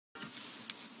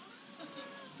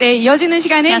네, 이어지는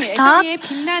시간은 Next up,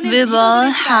 we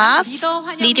will have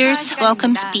Leaders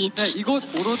Welcome Speech.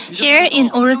 Here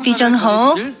in Old Vision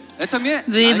Hall,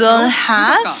 we will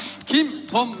have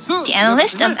the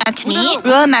analyst of Atomy,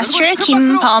 Royal Master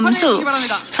Kim Beomsu.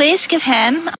 Please give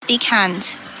him a big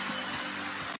hand.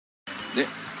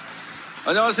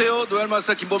 안녕하세요, 로얄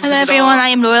마스터 김범수입니다. Hello everyone, I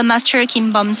am Royal Master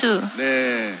Kim Beomsu.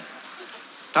 네,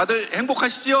 다들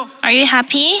행복하시죠? Are you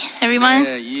happy, everyone?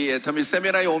 네, 이 애터미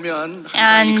세미나에 오면 항상 이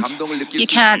And 감동을 느낄 you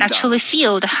수 can 있습니다. actually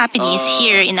feel the happiness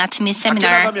here in Atomy 밖에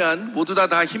seminar. 나가면 모두 다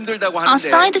힘들다고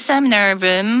Outside 하는데 the seminar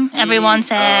room, everyone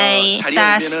says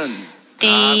that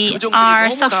they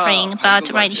are suffering, but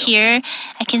right here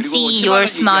I can see your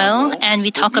smile, and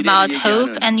we talk about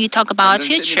hope and we talk about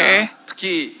future.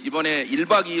 특히 이번에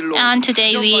 1박 2일로 And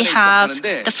today we have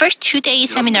the first 2-day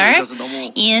seminar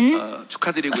in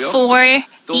축하드리고요. 4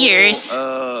 years.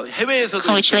 해외에서도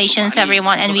Congratulations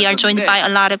everyone, and we are joined by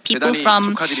a lot of people 대단히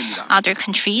from 축하드립니다. other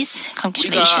countries.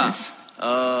 Congratulations.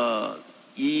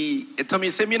 이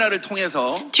애터미 세미나를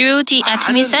통해서 Through the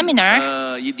Atomy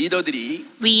seminar, 이 리더들이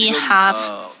we have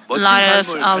a lot of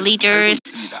leaders.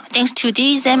 Thanks to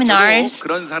these seminars,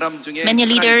 그런 사람 중에 many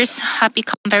leaders have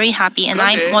become very happy, and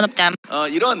I'm one of them.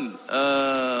 이런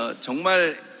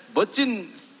정말 멋진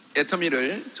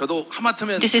애터미를 저도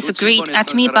하마터면 This is a 놓칠 great 뻔했던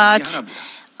Atomy, 사람 but 중에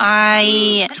하나입니다.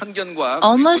 I 편견과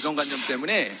almost 고정관념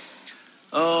때문에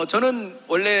저는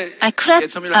원래 I could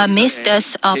have missed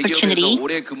this opportunity.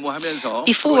 오래 근무하면서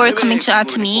Before coming to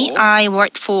Atomy, I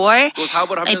worked for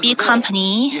a big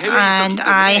company and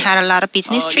I had a lot of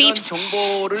business trips.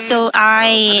 So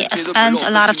I spent a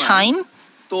lot of time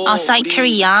outside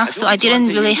Korea, so I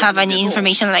didn't really have any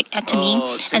information like Atomy.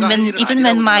 And even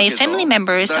when my family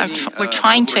members were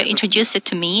trying to introduce it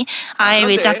to me, I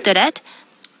rejected it.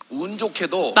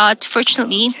 But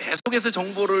fortunately, 계속해서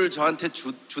정보를 저한테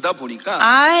주다 보니까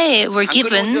I were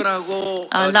given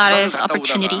a lot of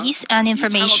opportunities and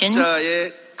information.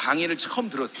 강의를 처음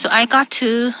들었어요. So I got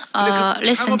to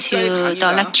listen to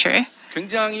the lecture.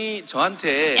 굉장히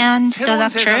저한테 And the 새로운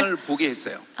lecture 세상을 보게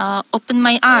했어요. opened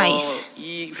my eyes.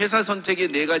 이 회사 선택의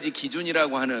 4가지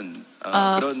기준이라고 하는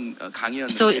그런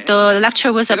강의였는데 So the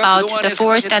lecture was about the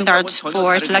 4 standards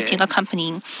for selecting a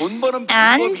company.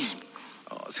 And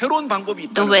새로운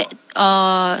방법이 the 있다는 way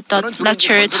거. the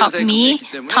lecture taught me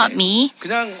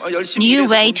그냥 열심히 new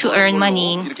일해서 way 돈 to 버는 earn 걸로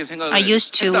money. 이렇게 생각을 I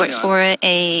used to work 했다면, for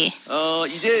a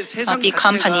이제 세상 big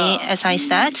company, 자체가 as I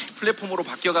said. 이 플랫폼으로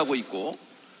바뀌어가고 있고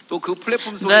또 그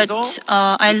플랫폼 But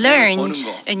속에서 I 돈을 learned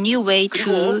버는 거. a new way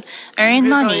그리고 to 이 earn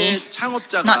회사의 money,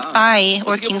 창업자가 not by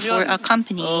어떻게 working for 보면 a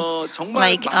company. 정말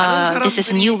Like 많은 this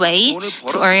is a new 사람들이 way 돈을 to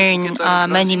벌었으면 earn 좋겠다는 그런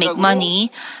money, make 생각으로 money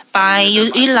by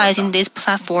utilizing this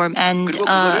platform. And 그리고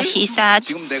그거를 he said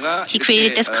지금 내가 he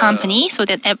created this company so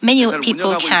that many 회사를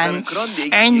people 운영하고 can 있다는 그런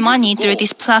earn 얘기를 money 듣고 through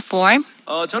this platform.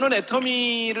 저는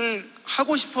애터미를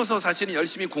하고 싶어서 사실은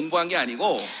열심히 공부한 게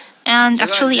아니고 And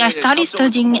actually, I started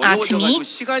studying Atomy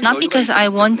not because I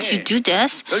want to do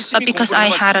this, but because I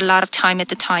had a lot of time at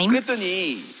the time.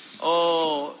 그랬더니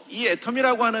이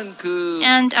애터미라고 하는 그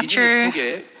And 비즈니스 after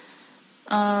속에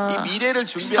이 미래를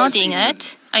준비할 수 studying 있는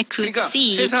it, I could 그러니까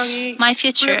see 세상이 my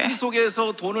future. 플랫폼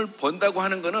속에서 돈을 번다고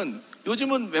하는 거는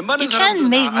요즘은 웬만한 You can 사람들은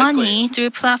make 다 알 money 거예요.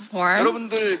 through platforms.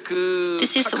 여러분들 그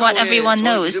This is what everyone 카카오의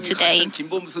knows 저 이름이 today. 같은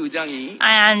김범수 의장이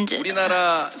And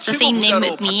우리나라 the 최고 same name 부자로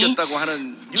with me, 바뀌었다고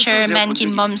하는 뉴스를 제가 Chairman 본 적이 Kim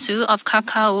있습니다. Beomsu of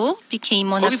Kakao became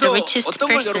one of the 거기서 richest 어떤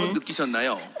걸 여러분 person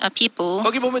느끼셨나요? people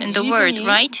거기 보면 in the world, 2등이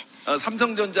right?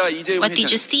 삼성전자 이재용 What did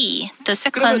you 회장. see? The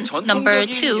그러면 second number 전통적인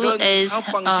 2 이런 is 사업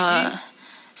방식이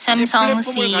Samsung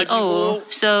플랫폼을 CEO. 가지고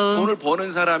So 돈을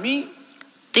버는 사람이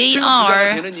they 최고 부자가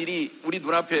are 되는 일이 우리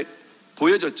눈앞에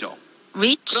보여졌죠.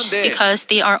 rich 그런데 because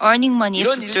they are earning money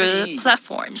이런 through 일들이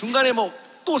platforms. 중간에 뭐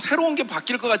또 새로운 게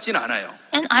바뀔 것 같지는 않아요.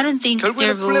 And I don't think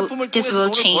결국에는 플랫폼을 this 통해서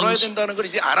will 돈을 벌어야 change. 된다는 걸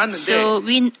이제 알았는데 So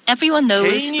everyone knows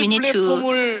we 개인이 need to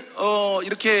플랫폼을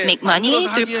이렇게 make money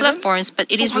만들어서 through 하기에는 platforms, but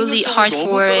it is 또 really 환경적으로 hard 너무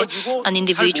for 떨어지고 an 잘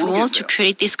individual to 모르겠어요.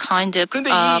 create this kind of 그런데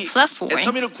이 platform,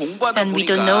 애터미를 공부하다 and we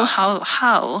don't know 보니까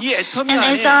how. 이 애터미 And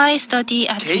as 안에 I study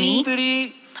Atomy,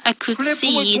 개인들이 I could 플랫폼을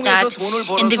see 통해서 that 돈을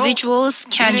벌어서 individuals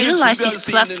can 미래를 utilize 준비할 this 수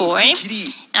있는 platform 그 길이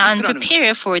and 있더라는 거예요. prepare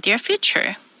for their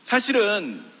future.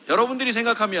 사실은 여러분들이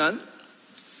생각하면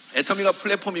애터미가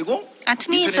플랫폼이고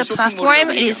Atomy is a 인터넷 platform,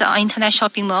 쇼핑몰이라고 it is an internet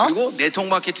shopping mall, 그리고 네트워크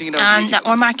마케팅이라고 and 얘기해요.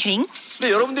 network marketing.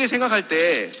 근데 여러분들이 생각할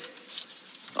때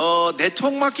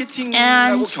네트워크 마케팅하고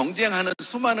And 경쟁하는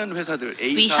수많은 회사들,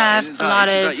 We A사, have a N사,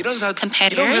 lot H사 of 이런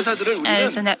competitors 회사들을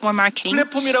as a 우리는 network marketing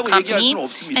플랫폼이라고 얘기할 company, 수는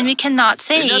없습니다. and we cannot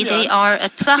say they are a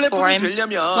platform.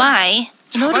 되려면 Why?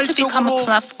 In order to become a 자발적으로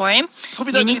platform,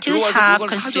 you need to 들어와서 have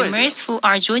물건을 사줘야 consumers who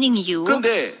are joining you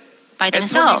그런데 by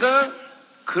themselves. 애터미가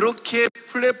그렇게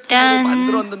플랫폼으로 Then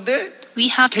만들었는데 we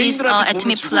have this 개인들한테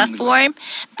Atomy 돈을 주고 있는 거예요. platform,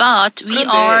 but we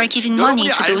are giving money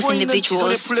to those 여러분이 알고 있는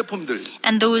기존의 individuals. 플랫폼들,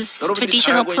 And those 여러분이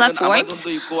traditional 잘 알고 있는 platforms 아마존도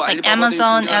있고 like 알리바바도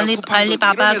Amazon, 있고 이런 쿠팡도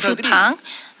Alibaba, 이런 회사들이 Coupang,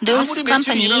 those 아무리 매출이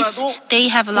companies, 일어나도 they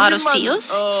have a lot of 본인만, sales,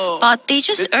 but they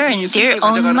just earn their 수익을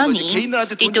own 가져가는 거지. money.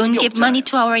 개인들한테 They 돈 주는 don't 게 give money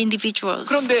없잖아요. to our individuals.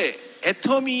 그런데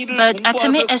애터미를 But 공부해서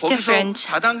Atomy is 거기서 different.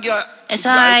 다단계 As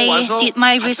알고 I 와서 did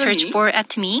my research 봤더니 for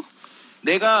Atomy,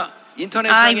 내가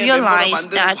인터넷상에 I 멤버를 realized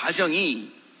만드는 that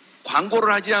과정이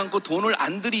광고를 하지 않고 돈을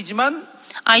안 들이지만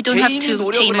I don't have 개인이 to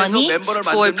노력을 pay 해서 money 멤버를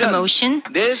for 만들면 promotion.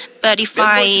 내 But if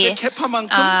I 멤버십의 캐파만큼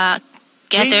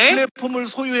개인 gather 플랫폼을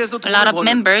소유해서 a lot 돈을 of 버는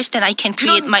members, then I can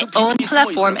create my own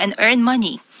platform and earn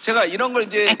money. 제가 이런 걸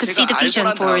이제 I could see the 제가 알고 vision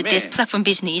난 for 다음에 this platform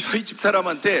business. 저희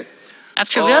집사람한테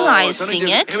After 저는 realizing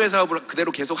이제 it, 해외 사업을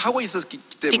그대로 계속 하고 있었기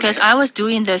때문에 because I was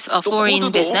doing this 또 foreign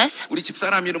코드도 business, 우리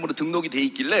집사람 이름으로 등록이 돼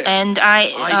있길래 and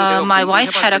이거 내가 my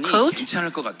wife had a 공부해봤더니 code, 괜찮을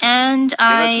것 같아. and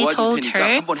I 내가 told 도와줄 테니까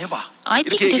her, 한번 해봐. I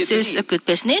think 이렇게 this is a 얘기했더니 good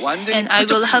business, 완전히 and I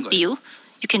will 펄쩍 help 뛰는 you.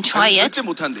 You can try 아니, it. 절대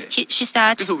못한대. She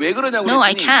said, 그래서 왜 그러냐고 no,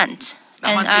 I 그랬더니 can't.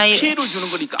 And 남한테 I 피해를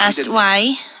주는 거니까 안 asked 된대.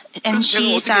 why, and 그래서 제가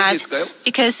she 어떻게 said, 얘기했을까요?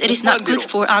 because it is not good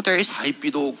for others.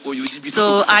 가입비도 없고 유지비도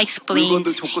So 없고 I explained, 물건도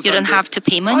좋고 you don't 싼데 have to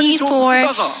pay money 아니, 좀 for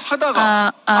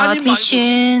하다가 아니 말고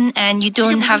admission, and you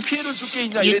don't 무슨 have, 피해를 줄게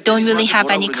있냐 you 이랬더니 don't really 저한테 have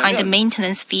뭐라고 any kind of 그러냐면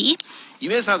maintenance fee, 이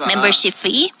회사가 membership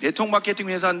fee, 네트워크 마케팅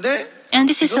회사인데 and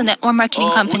this is a network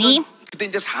marketing company. 5년, 그때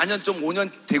이제 4년 좀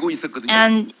 5년 되고 있었거든요.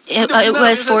 And it 근데 우리나라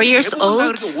was 4 years 대부분 다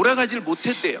old. 그렇게 오래가지를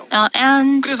못했대요.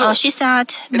 And 그래서 she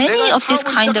said many 내가 of these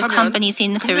사업을 kind of 시작하면 companies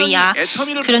in 분명히 Korea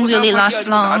애터미를 couldn't 보고 really 사업할 게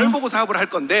last 아니고 나를 long. 보고 사업을 할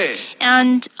건데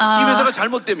And 이 회사가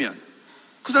잘못되면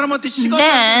그 사람한테 시간을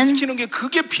then- 시키는 게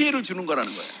그게 피해를 주는 거라는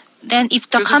거예요. then if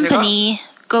the 그래서 company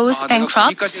goes 내가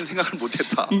bankrupt, 거기까지는 생각을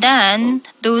못했다. then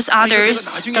those others,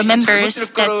 나중에 the members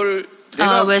잘못될 that 거를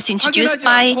내가 was introduced 확인하지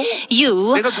by 않고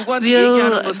you 내가 누구한테 will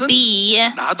얘기하는 것은 be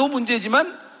나도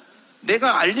문제지만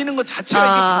내가 알리는 것 자체가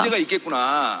이게 문제가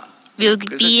있겠구나. will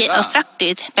그래서 be 제가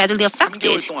affected, badly 3개월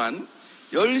affected. 동안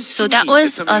So 열심히 that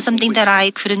was 애터미를 something that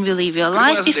I couldn't really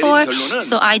realize 나서 before. 내린 결론은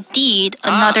So I did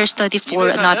another study for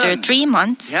이 회사는 another 3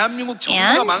 months. 대한민국 정부가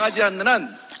And 망하지 않는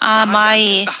한 my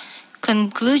망하지 않겠다.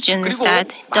 conclusion is 그리고 that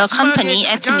the company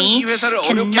마지막에 가장 Atomy 이 회사를 어렵게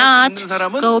할 수 cannot 있는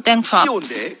사람은 go bankrupt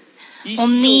CEO인데 이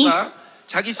only CEO가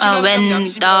자기 신앙적 when 양심이라고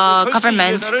the 절대 이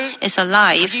government 회사를 is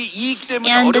alive. 자기 이익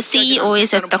때문에 And the 어렵게 하지 CEO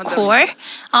is at the 않겠다는 core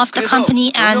판단을 of the 그래서 company,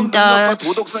 and the 경영 능력과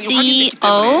도덕성이 확인됐기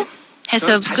CEO has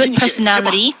a 저는 자신 good 있게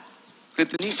personality.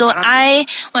 그랬더니 So 안 한대. I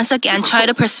once again tried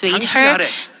to persuade 당신이 her 하래.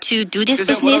 to do this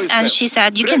그래서 business, 뭐라고 and 했을까요? she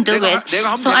said, you 그래, can do 내가 it.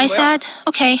 하면 So 되는 I 거야? said,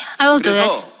 okay, I will do it.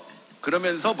 그래서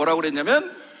그러면서 뭐라고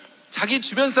그랬냐면 자기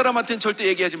주변 사람한테는 절대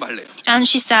얘기하지 말래요. And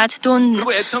she said, don't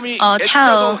그리고 애터미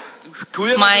tell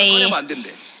교회가 my 꺼내면 안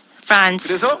된대. friends,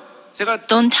 그래서 제가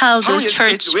don't tell 바로 those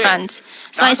church 얘기했죠. 왜? friends.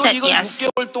 So I 나도 said 이걸 yes.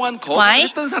 6개월 동안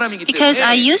Why? 거부했던 사람이기 Because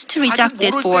I 때문에 used to reject 아직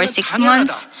it 모를 for 때는 6 당연하다.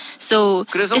 months. So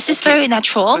그래서 this is 오케이. very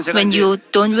natural 그래서 제가 when 이제 you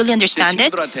don't really 제 understand it.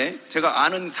 친구들한테 제가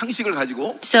아는 상식을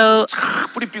가지고 So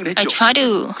쫙 브리핑을 I 했죠. try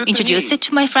to introduce it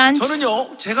to my friends,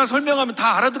 저는요 제가 설명하면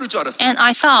다 알아들을 줄 알았어요. and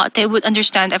I thought they would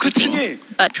understand 그랬더니 everything.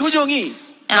 But 표정이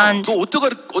야, and 너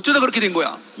어쩌다 그렇게 된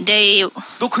거야? they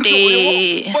너 그렇게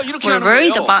they 어려워? 막 이렇게 were 하는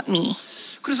worried 거예요. about me.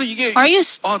 그래서 이게 Are you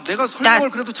내가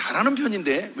설명을 그래도 잘하는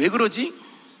편인데 왜 그러지?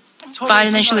 처음에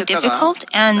financially 실망했다가 difficult?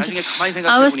 And 나중에 가만히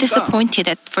I was 생각해보니까 disappointed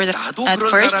at 나도 at 그런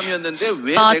first. 사람이었는데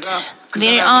왜 But 내가 그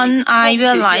later 사람이 on, I 처음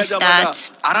realized 얘기하자마자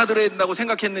that 알아들어야 된다고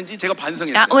생각했는지 제가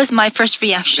반성했어요. that was my first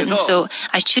reaction. 그래서 So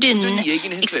I shouldn't 꾸준히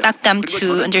얘기는 했어요. expect them 그리고 to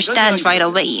저는 understand 이런 right 생각이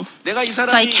away. 내가 이 So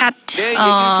I 사람이 kept 내 얘기를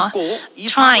듣고 이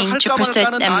trying 사업을 to 할까 persuade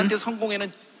말까는 them. 나한테 성공에는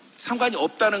상관이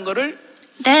없다는 거를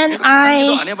Then 내가 안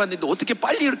I 해봤는데 어떻게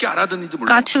빨리 이렇게 알아듣는지 몰라.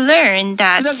 got to learn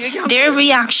that 그냥 얘기한 their 거예요.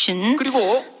 reaction 그리고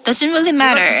doesn't really 제가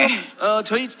matter. 지금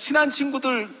저희 친한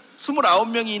친구들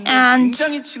 29명이 있는 And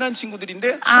굉장히 친한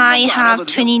친구들인데 I 한 명도 안 have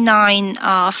하거든요.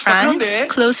 29 friends, 그런데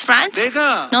close friends.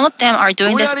 내가 None of them are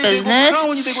doing this 로얄이 되고 business,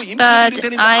 크라운이 되고 but 임페리얼이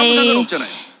되는데 아무 I 상관없잖아요.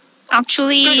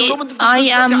 actually 그러니까 여러분들도 I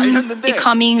am 그것까지 알렸는데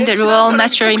becoming 내 the 친한 royal 사람이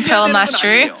master, 꼭 해야 imperial 되는 건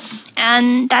master, 아니에요.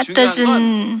 and that 중요한 doesn't.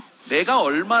 건 내가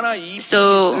얼마나 이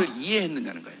So, 비즈니스를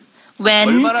이해했느냐는 거예요. When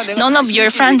얼마나 내가 none of 자신 your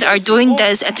있게 friends 얘기할 are 수 doing 있고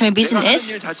this Atomy 내가 하는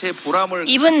business, 일 자체의 보람을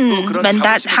even 또 그런 when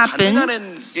that 자부심을 갖는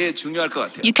happens, 게 중요할 것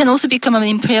같아요. you can also become an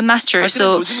imperial master.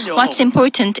 So 요즘은요, what's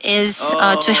important is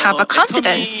to have a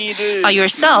confidence by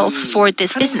yourself for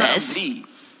this business.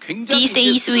 These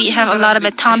days we have a lot of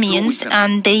Atomians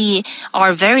and they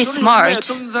are very smart.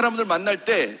 어떤 사람들 만날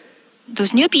때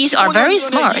Those newbies are very 15년 전에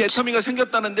이 smart. 애터미가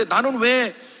생겼다는데 나는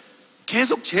왜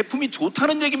계속 제품이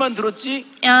좋다는 얘기만 들었지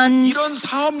And 이런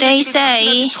사업 they 얘기를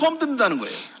say, 처음 듣는다는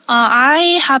거예요.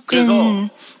 I have been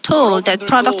told that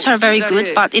products are very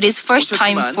good, but it is first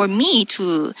time for me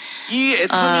to 이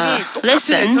애터미를 똑같은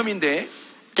listen 애터미인데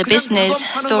the 그냥 business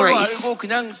물건 파는 걸로 stories. 알고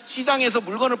그냥 시장에서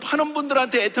물건을 파는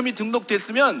분들한테 애터미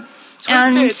등록됐으면 절대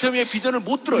And 애터미의 비전을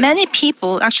못 들어요. many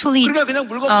people actually 그러니까 그냥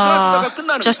물건 팔아주다가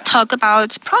끝나는 just 거야. talk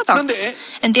about products, 그런데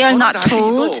and they are not 저는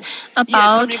told 다행히도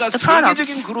about 이 애터미가 the products,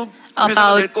 세계적인 그룹 about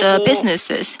회사가 될 the 거고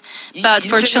businesses. 이 But 인생을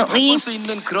fortunately, 바꿀 수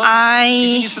있는 그런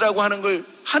I 비즈니스라고 하는 걸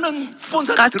하는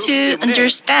스폰서를 got 들었기 to 때문에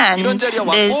understand 이런 자리에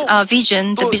this 왔고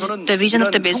vision, 또 the vision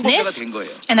of the 저는 이런 성공자가 business, 된 거예요.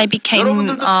 and I became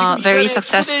여러분들도 지금 이 very 자리에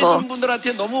successful. 초대해준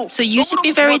분들한테 너무 So you should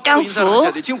be very 고맙다고 인사를 thankful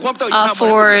하셔야 돼요. 지금 고맙다고 인사 한번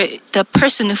for 해보세요. the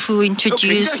person who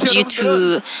introduced you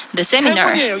to the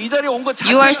seminar. 행운이에요. 이 자리에 온 것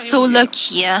You 자체가 are so 행운이에요.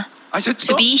 lucky to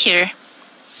아셨죠? be here.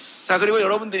 자, 그리고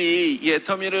여러분들이 이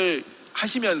애터미를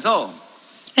하시면서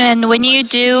And when you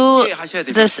do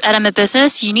this Atomy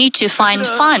business, you need to find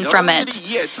fun from it.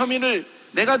 여러분들이 이 애터미를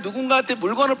내가 누군가한테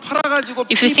물건을 팔아가지고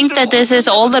If you think that this is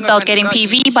all about getting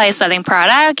PV by selling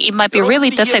product, it might be really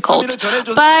difficult.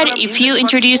 But if you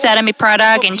introduce Atomy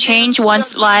product and change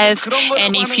one's life,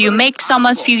 and if you make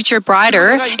someone's future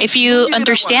brighter, if you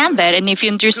understand that, and if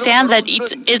you understand that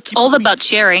it's all about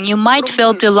sharing, you might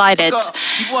feel delighted.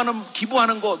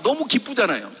 기부하는 거 너무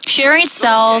기쁘잖아요. Sharing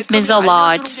itself means a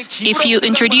lot. If you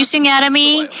introducing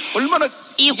Atomy, 얼마나 it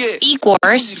이게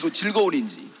equals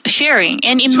즐거운지. sharing,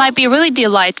 and it might be really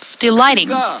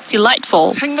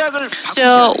delightful. 생각을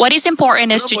So what is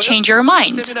important is to change your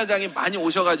mind. 세미나장에 많이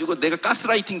오셔가지고 내가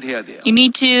가스라이팅 돼야 돼요. You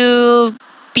need to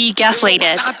be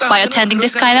gaslighted by attending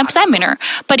this kind of seminar.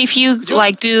 But if you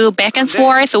do back and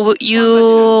forth, you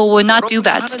will not do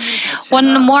that.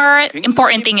 One more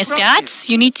important thing is that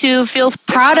you need to feel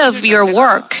proud of your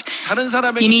work.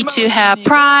 You need to have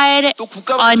pride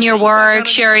on your work,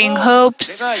 sharing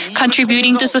hopes,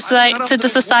 contributing to the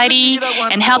society,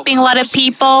 and helping a lot of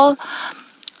people.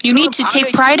 You need to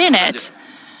take pride in it.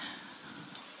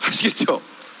 아시겠죠?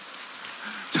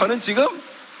 저는 지금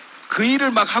그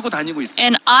일을 막 하고 다니고 있어요.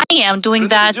 And I am doing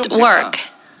that work.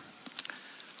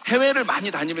 해외를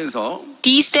많이 다니면서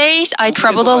These days, I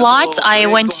traveled a lot. I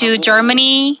went to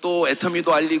Germany. 또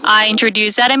애터미도 알리고 I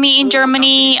introduced Atomy in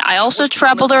Germany. I also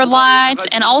traveled a lot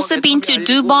and also been to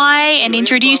Dubai and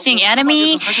introducing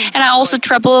Atomy. And I also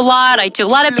traveled a lot. I took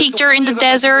a lot of pictures in the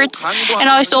desert. And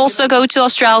I also go to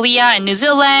Australia and New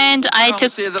Zealand. I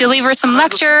delivered some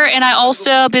lecture, and I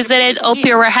also visited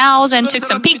Opera House and took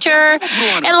some picture.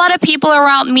 And a lot of people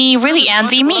around me really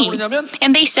envy me.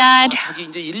 And they said, 자기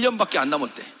이제 1년밖에 안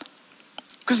남았대.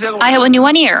 그래서 내가 I have only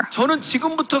 1 year. 저는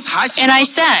지금부터 40년 And I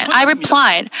said, I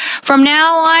replied, from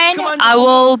now on, I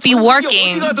will be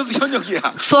working 어디가 더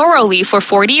현역이야. thoroughly for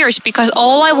 40 years because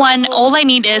all I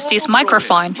need is this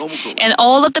microphone. And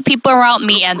all of the people around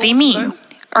me envy me.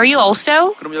 Are you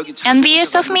also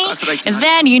envious of me? And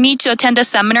then you need to attend the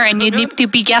seminar and you need to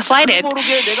be gaslighted.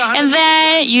 And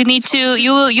then you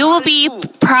will be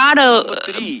proud of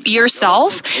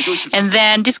yourself. And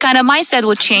then this kind of mindset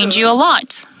will change you a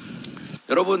lot.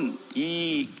 여러분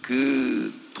이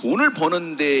그 돈을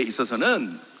버는 데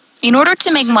있어서는 In order to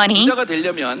make money, 부자가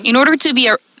되려면 in order to be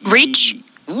rich, 이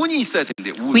운이 있어야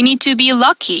된대. 운. we need to be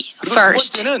lucky 그리고 두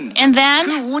first. 번째는 And 그 then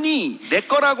운이 내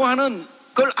거라고 하는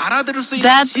걸 알아들을 수 있는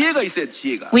That- 지혜가 있어요.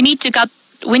 지혜가. we need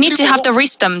to have the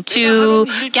wisdom to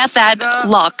get that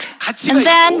luck. And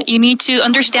then you need to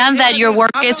understand that your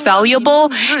work is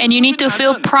valuable and you need to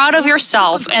feel proud of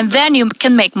yourself, and then you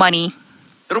can make money.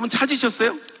 여러분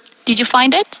찾으셨어요? Did you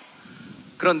find it?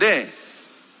 그런데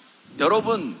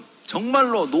여러분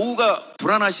정말로 노후가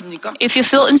불안하십니까? If you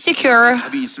feel insecure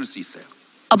답이 있을 수 있어요.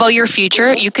 about your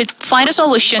future, you could find a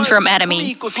solution from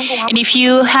Atomy. And if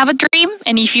you have a dream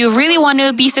and if you really want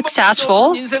to be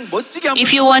successful, 인생 멋지게 한번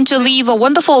if you want to live a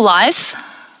wonderful life,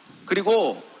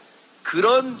 그리고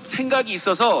그런 생각이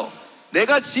있어서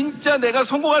내가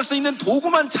성공할 수 있는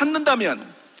도구만 찾는다면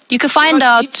you could find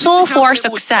a tool for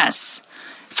success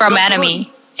from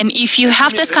Atomy. And if you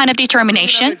have this kind of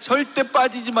determination, 절대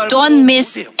빠지지 말고 don't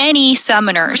miss 오세요. any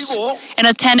seminars and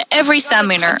attend every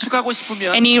seminar. 단축하고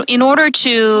싶으면 And in order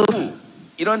to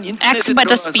이런 인터넷에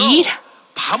expedite the 들어가서 speed,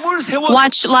 밤을 새워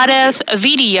watch a lot of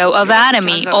video of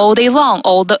Atomy all day long,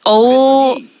 all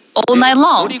night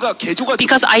long. 머리가 개조가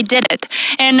Because I did it.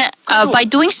 And by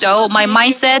doing so, my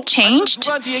mindset changed.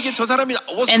 누구한테 얘기해 저 사람이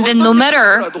And then no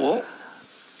matter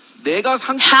내가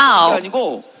상처받는 how 게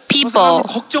아니고 people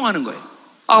걱정하는 거예요.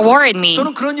 or worried me,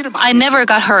 저는 그런 일을 I never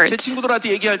got 제 hurt.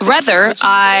 친구들한테 얘기할 때 Rather,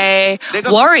 I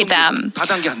내가 worried 걱정이 them.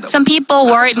 다단계 한다고. Some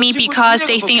people worried me because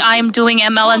they think I'm doing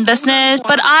MLM business,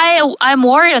 but I'm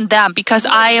worried on them because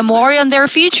I am worried on their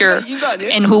future.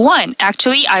 And who won?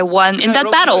 Actually, I won in that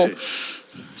battle.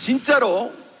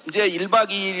 진짜로 이제 1박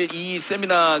 2일 이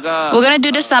세미나가 We're going to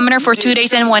do the seminar for 2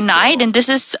 days and 1 night, and this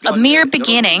is a mere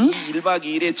beginning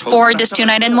for this 2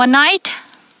 night and 1 night.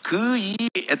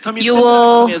 You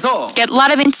will get a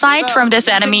lot of insight from this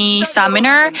Atomy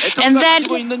seminar, and then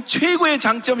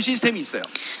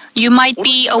you might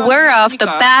be aware of the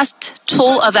best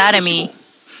tool of Atomy.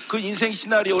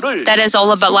 That is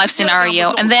all about life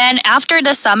scenario. And then after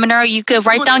the seminar, you could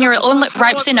write down your own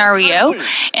life scenario,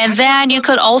 and then you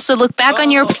could also look back on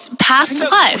your past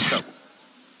life.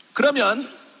 그러면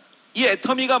이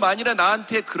애터미가 만일에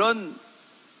나한테 그런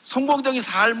성공적인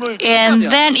삶을 And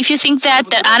then if you think that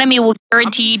Atomy will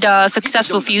guarantee the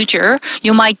successful future,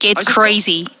 you might get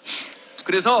crazy.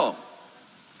 그래서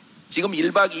지금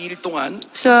 1박 2일 동안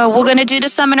So we're going to do the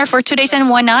seminar for 2 days and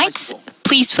 1 night.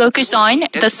 Please focus on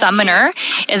the seminar.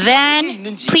 And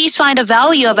then please find the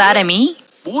value of Atomy.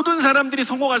 모든 사람들이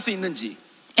성공할 수 있는지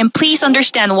And please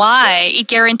understand why it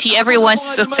guarantees everyone's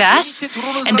success,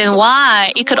 and then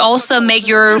why it could also make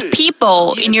your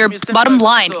people in your bottom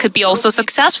line could be also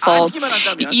successful.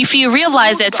 If you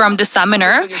realize it from the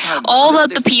seminar, all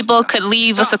of the people could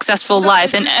live a successful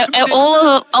life, and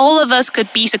all of us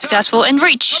could be successful and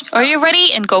rich. Are you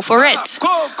ready? And go for it.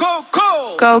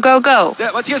 Go, go, go. 네,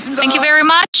 마치겠습니다. Thank you very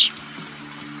much.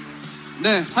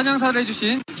 네, 환영사를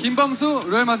해주신 김범수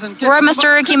로열 마스터님께 Royal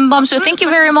Master Kim Beomsu, thank you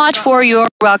very much for your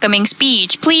welcoming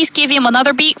speech. Please give him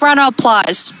another big round of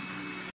applause.